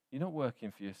 you're not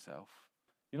working for yourself.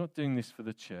 You're not doing this for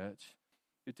the church.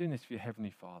 You're doing this for your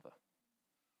Heavenly Father.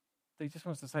 He just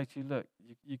wants to say to you, look,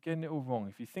 you're getting it all wrong.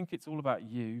 If you think it's all about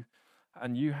you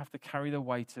and you have to carry the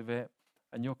weight of it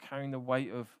and you're carrying the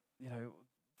weight of,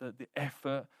 the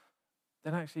effort,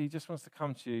 then actually he just wants to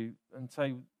come to you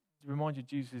and remind you of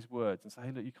Jesus' words and say,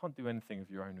 hey, look, you can't do anything of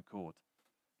your own accord.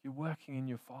 You're working in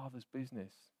your Father's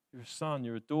business. You're a son,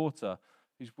 you're a daughter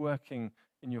who's working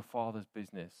in your Father's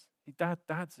business.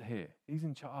 Dad's here. He's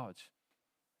in charge.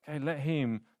 Okay, let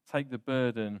him take the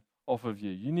burden off of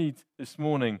you. You need this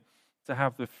morning to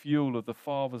have the fuel of the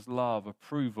Father's love,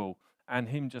 approval, and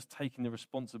him just taking the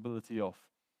responsibility off.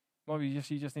 Maybe you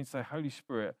just need to say, Holy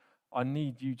Spirit, I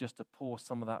need you just to pour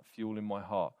some of that fuel in my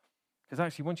heart. Because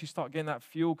actually, once you start getting that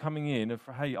fuel coming in of,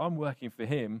 hey, I'm working for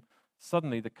him,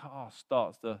 suddenly the car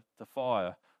starts to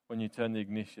fire when you turn the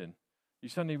ignition. You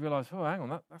suddenly realize, oh, hang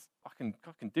on, I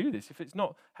can do this. If it's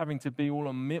not having to be all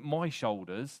on my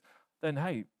shoulders, then,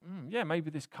 hey,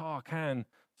 maybe this car can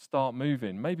start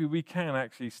moving. Maybe we can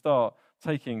actually start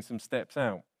taking some steps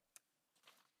out.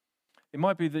 It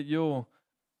might be that you're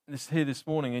here this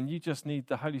morning and you just need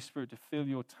the Holy Spirit to fill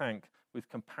your tank with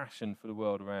compassion for the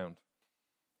world around.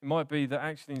 It might be that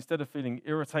actually instead of feeling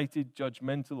irritated,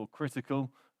 judgmental, or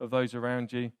critical of those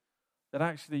around you, that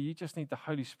actually you just need the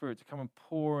Holy Spirit to come and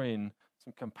pour in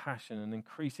some compassion and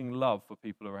increasing love for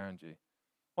people around you.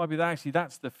 It might be that actually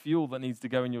that's the fuel that needs to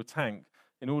go in your tank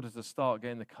in order to start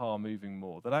getting the car moving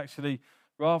more. That actually,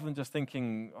 rather than just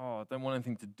thinking, I don't want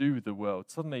anything to do with the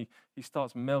world, suddenly he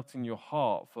starts melting your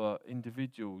heart for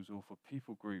individuals or for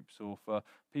people groups or for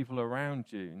people around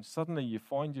you. And suddenly you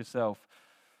find yourself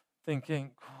thinking,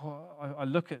 I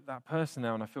look at that person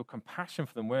now and I feel compassion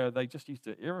for them, where they just used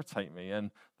to irritate me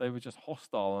and they were just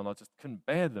hostile and I just couldn't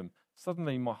bear them.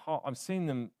 Suddenly my heart, I'm seeing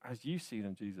them as you see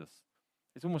them, Jesus.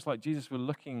 It's almost like you're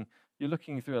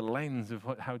looking through a lens of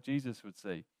how Jesus would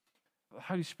see. The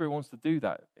Holy Spirit wants to do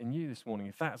that in you this morning.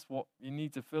 If that's what you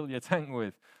need to fill your tank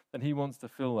with, then he wants to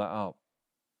fill that up.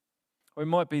 Or it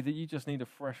might be that you just need a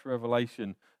fresh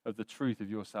revelation of the truth of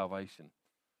your salvation.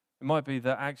 It might be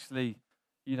that actually,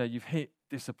 you've hit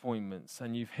disappointments,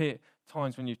 and you've hit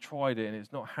times when you've tried it and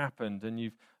it's not happened, and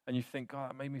you think, God,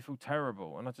 that made me feel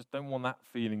terrible, and I just don't want that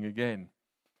feeling again.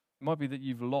 It might be that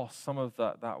you've lost some of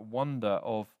that wonder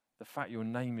of the fact your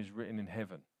name is written in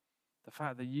heaven, the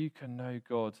fact that you can know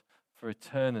God for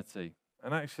eternity.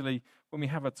 And actually, when we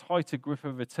have a tighter grip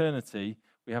of eternity,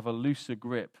 we have a looser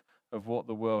grip of what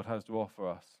the world has to offer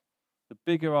us. The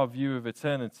bigger our view of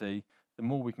eternity, the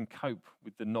more we can cope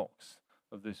with the knocks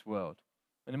of this world.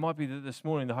 And it might be that this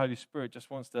morning the Holy Spirit just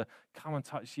wants to come and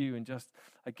touch you and just,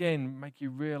 again, make you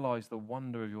realize the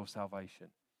wonder of your salvation.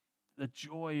 The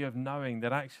joy of knowing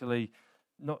that actually,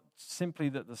 not simply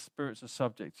that the spirits are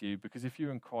subject to you, because if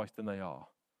you're in Christ, then they are,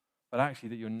 but actually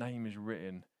that your name is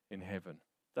written in heaven.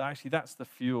 That actually that's the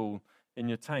fuel in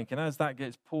your tank. And as that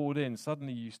gets poured in,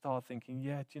 suddenly you start thinking,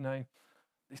 yeah, do you know,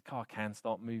 this car can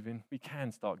start moving. We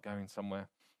can start going somewhere.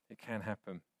 It can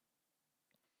happen.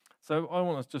 So I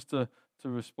want us just to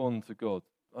respond to God.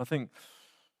 I think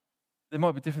there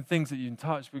might be different things that you can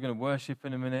touch. We're going to worship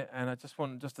in a minute, and I just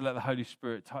want to let the Holy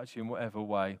Spirit touch you in whatever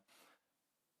way.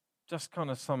 Just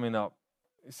kind of summing up,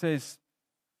 it says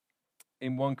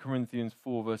in 1 Corinthians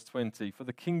 4 verse 20, "For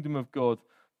the kingdom of God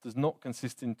does not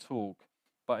consist in talk,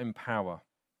 but in power."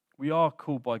 We are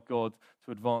called by God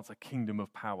to advance a kingdom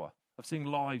of power, of seeing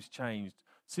lives changed,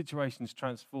 situations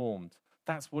transformed.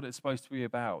 That's what it's supposed to be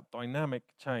about,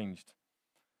 dynamic changed.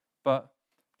 But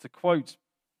to quote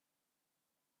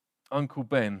Uncle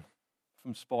Ben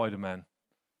from Spider-Man,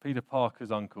 Peter Parker's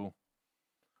uncle,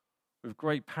 with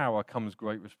great power comes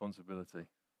great responsibility.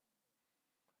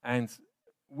 And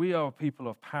we are a people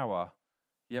of power,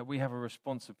 yet we have a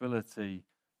responsibility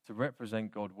to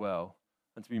represent God well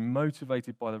and to be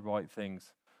motivated by the right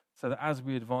things, so that as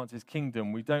we advance his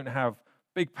kingdom, we don't have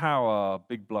big power,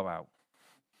 big blowout,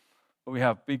 but we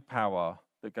have big power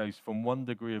that goes from one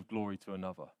degree of glory to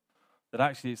another. That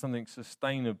actually it's something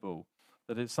sustainable,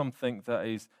 that it's something that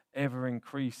is ever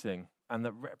increasing and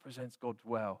that represents God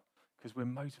well, because we're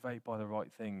motivated by the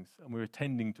right things and we're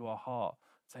attending to our heart,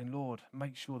 saying, Lord,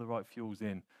 make sure the right fuel's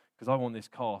in, because I want this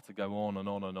car to go on and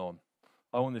on and on.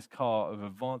 I want this car of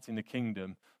advancing the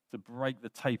kingdom to break the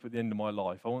tape at the end of my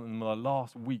life. I want my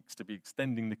last weeks to be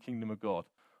extending the kingdom of God.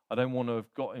 I don't want to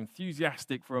have got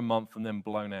enthusiastic for a month and then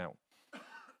blown out.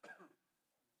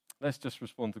 Let's just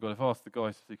respond to God. If I asked the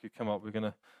guys if they could come up, we're going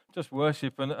to just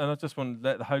worship. And I just want to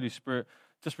let the Holy Spirit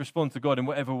just respond to God in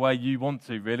whatever way you want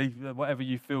to, really. Whatever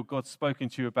you feel God's spoken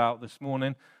to you about this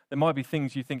morning. There might be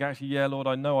things you think, actually, yeah, Lord,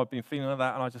 I know I've been feeling like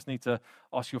that, and I just need to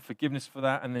ask your forgiveness for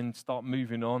that and then start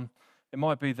moving on. It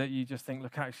might be that you just think,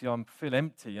 look, actually, I feel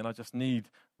empty and I just need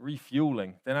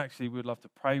refueling. Then actually, we'd love to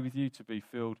pray with you to be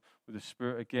filled with the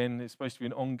Spirit again. It's supposed to be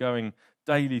an ongoing,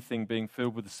 daily thing, being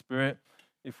filled with the Spirit.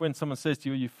 If when someone says to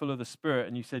you, are you full of the Spirit?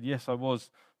 And you said, yes, I was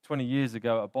 20 years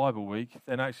ago at a Bible week,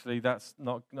 then actually that's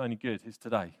not only good, it's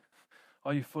today.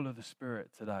 Are you full of the Spirit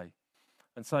today?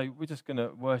 And so we're just going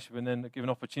to worship and then give an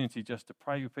opportunity just to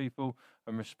pray with people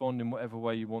and respond in whatever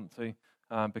way you want to,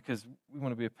 because we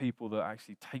want to be a people that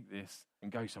actually take this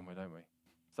and go somewhere, don't we?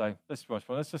 So let's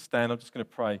respond. Let's just stand. I'm just going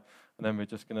to pray, and then we're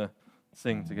just going to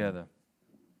sing together.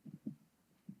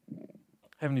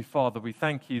 Heavenly Father, we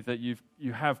thank you that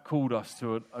you have called us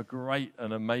to a great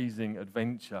and amazing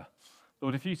adventure.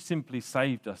 Lord, if you simply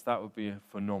saved us, that would be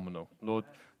phenomenal. Lord,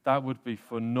 that would be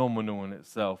phenomenal in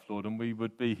itself, Lord, and we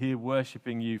would be here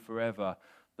worshiping you forever,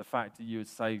 the fact that you had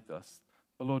saved us.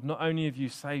 But Lord, not only have you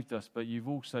saved us, but you've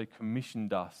also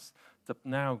commissioned us to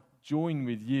now join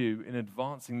with you in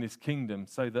advancing this kingdom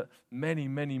so that many,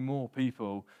 many more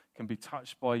people can be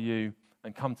touched by you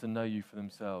and come to know you for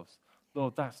themselves.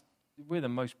 Lord, we're the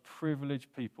most privileged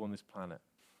people on this planet.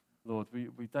 Lord,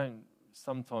 we don't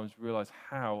sometimes realize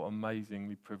how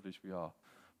amazingly privileged we are.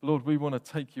 But Lord, we want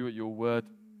to take you at your word.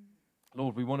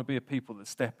 Lord, we want to be a people that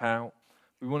step out.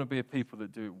 We want to be a people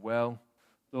that do it well.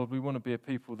 Lord, we want to be a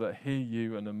people that hear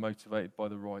you and are motivated by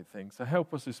the right things. So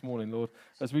help us this morning, Lord,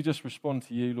 as we just respond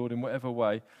to you, Lord, in whatever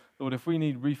way. Lord, if we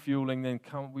need refueling, then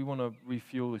we want to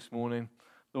refuel this morning.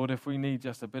 Lord, if we need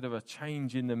just a bit of a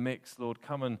change in the mix, Lord,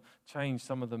 come and change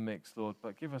some of the mix, Lord.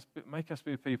 But make us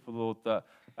be a people, Lord, that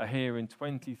are here in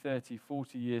 20, 30,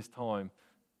 40 years' time,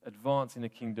 advancing the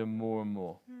kingdom more and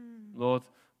more. Lord,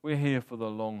 we're here for the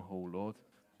long haul, Lord.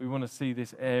 We want to see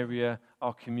this area,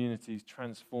 our communities,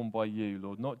 transformed by you,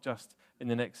 Lord, not just in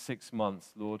the next 6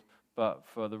 months, Lord, but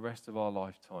for the rest of our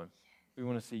lifetime. We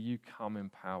want to see you come in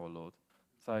power, Lord.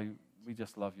 So we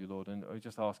just love you, Lord, and we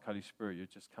just ask, Holy Spirit, you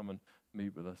just come and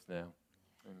meet with us now.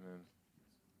 Amen.